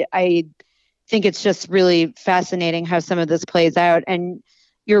sure. I think it's just really fascinating how some of this plays out. And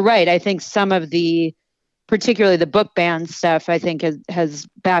you're right. I think some of the, particularly the book ban stuff, I think has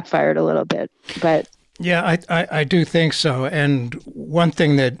backfired a little bit. But yeah, I do think so. And one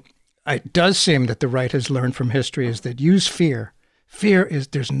thing that it does seem that the right has learned from history is that use fear.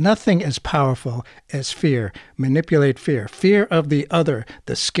 There's nothing as powerful as fear. Manipulate fear. Fear of the other,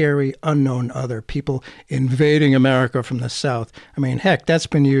 the scary, unknown other, people invading America from the South. I mean, heck, that's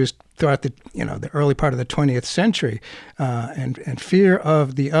been used throughout the early part of the 20th century, and fear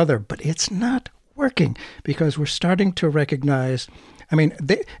of the other. But it's not working because we're starting to recognize, I mean,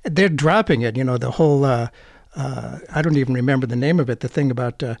 they're dropping it, the whole, I don't even remember the name of it, the thing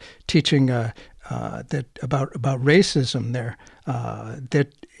about teaching that about racism there. That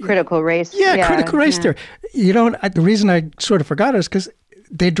critical race. Yeah, critical race there. The reason I sort of forgot it is because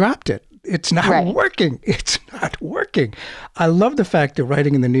they dropped it. It's not working. It's not working. I love the fact that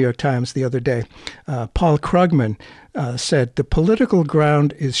writing in the New York Times the other day, Paul Krugman said, the political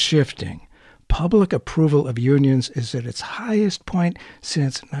ground is shifting. Public approval of unions is at its highest point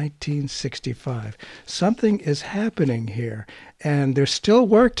since 1965. Something is happening here, and there's still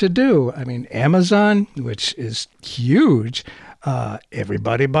work to do. I mean, Amazon, which is huge,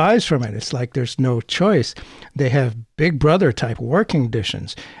 everybody buys from it. It's like there's no choice. They have Big Brother type working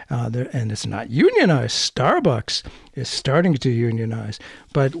conditions, and it's not unionized. Starbucks is starting to unionize.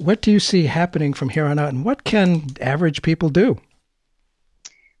 But what do you see happening from here on out, and what can average people do?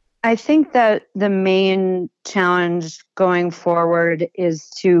 I think that the main challenge going forward is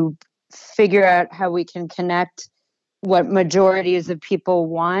to figure out how we can connect what majorities of people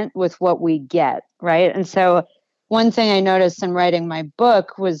want with what we get, right? And so one thing I noticed in writing my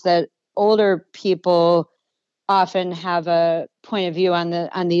book was that older people often have a point of view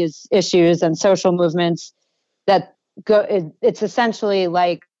on these issues and social movements that it's essentially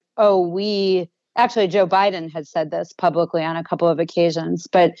like, actually, Joe Biden has said this publicly on a couple of occasions,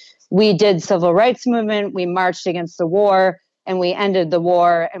 but we did civil rights movement, we marched against the war, and we ended the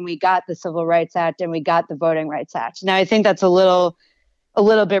war, and we got the Civil Rights Act, and we got the Voting Rights Act. Now, I think that's a little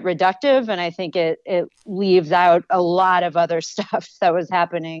bit reductive, and I think it leaves out a lot of other stuff that was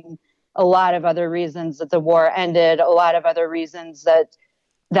happening, a lot of other reasons that the war ended, a lot of other reasons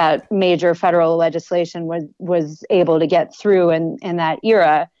that major federal legislation was able to get through in that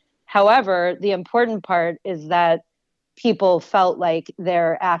era. However, the important part is that people felt like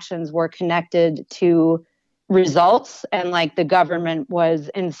their actions were connected to results and like the government was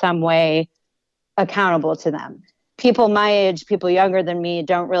in some way accountable to them. People my age, people younger than me,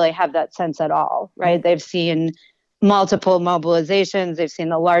 don't really have that sense at all, right? They've seen multiple mobilizations. They've seen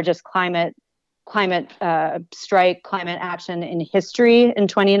the largest climate strike, climate action in history in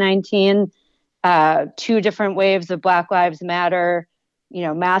 2019, 2 different waves of Black Lives Matter,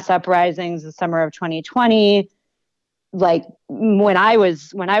 mass uprisings the summer of 2020. Like when I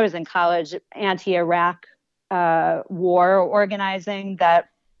was in college, anti-Iraq war organizing that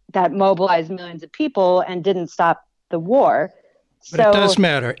mobilized millions of people and didn't stop the war. But it does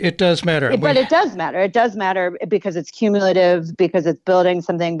matter. It does matter. But it does matter. It does matter because it's cumulative, because it's building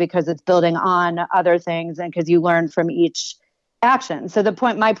something, because it's building on other things, and because you learn from each action. So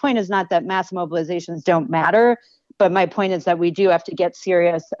my point is not that mass mobilizations don't matter, but my point is that we do have to get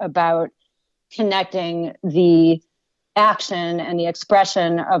serious about connecting the action and the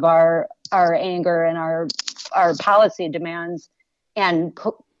expression of our anger and our policy demands, and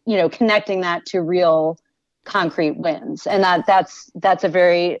connecting that to real concrete wins. And that's a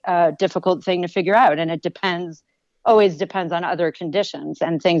very difficult thing to figure out, and it always depends on other conditions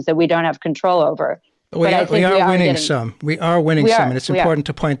and things that we don't have control over. We but I are, think we are winning getting, some. We are winning we some, are, and it's important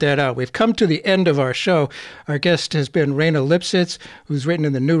to point that out. We've come to the end of our show. Our guest has been Reyna Lipsitz, who's written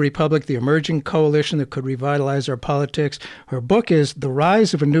in The New Republic, The Emerging Coalition That Could Revitalize Our Politics. Her book is The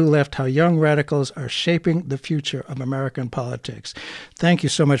Rise of a New Left, How Young Radicals Are Shaping the Future of American Politics. Thank you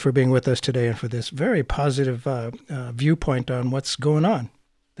so much for being with us today and for this very positive viewpoint on what's going on.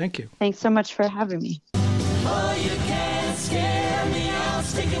 Thank you. Thanks so much for having me.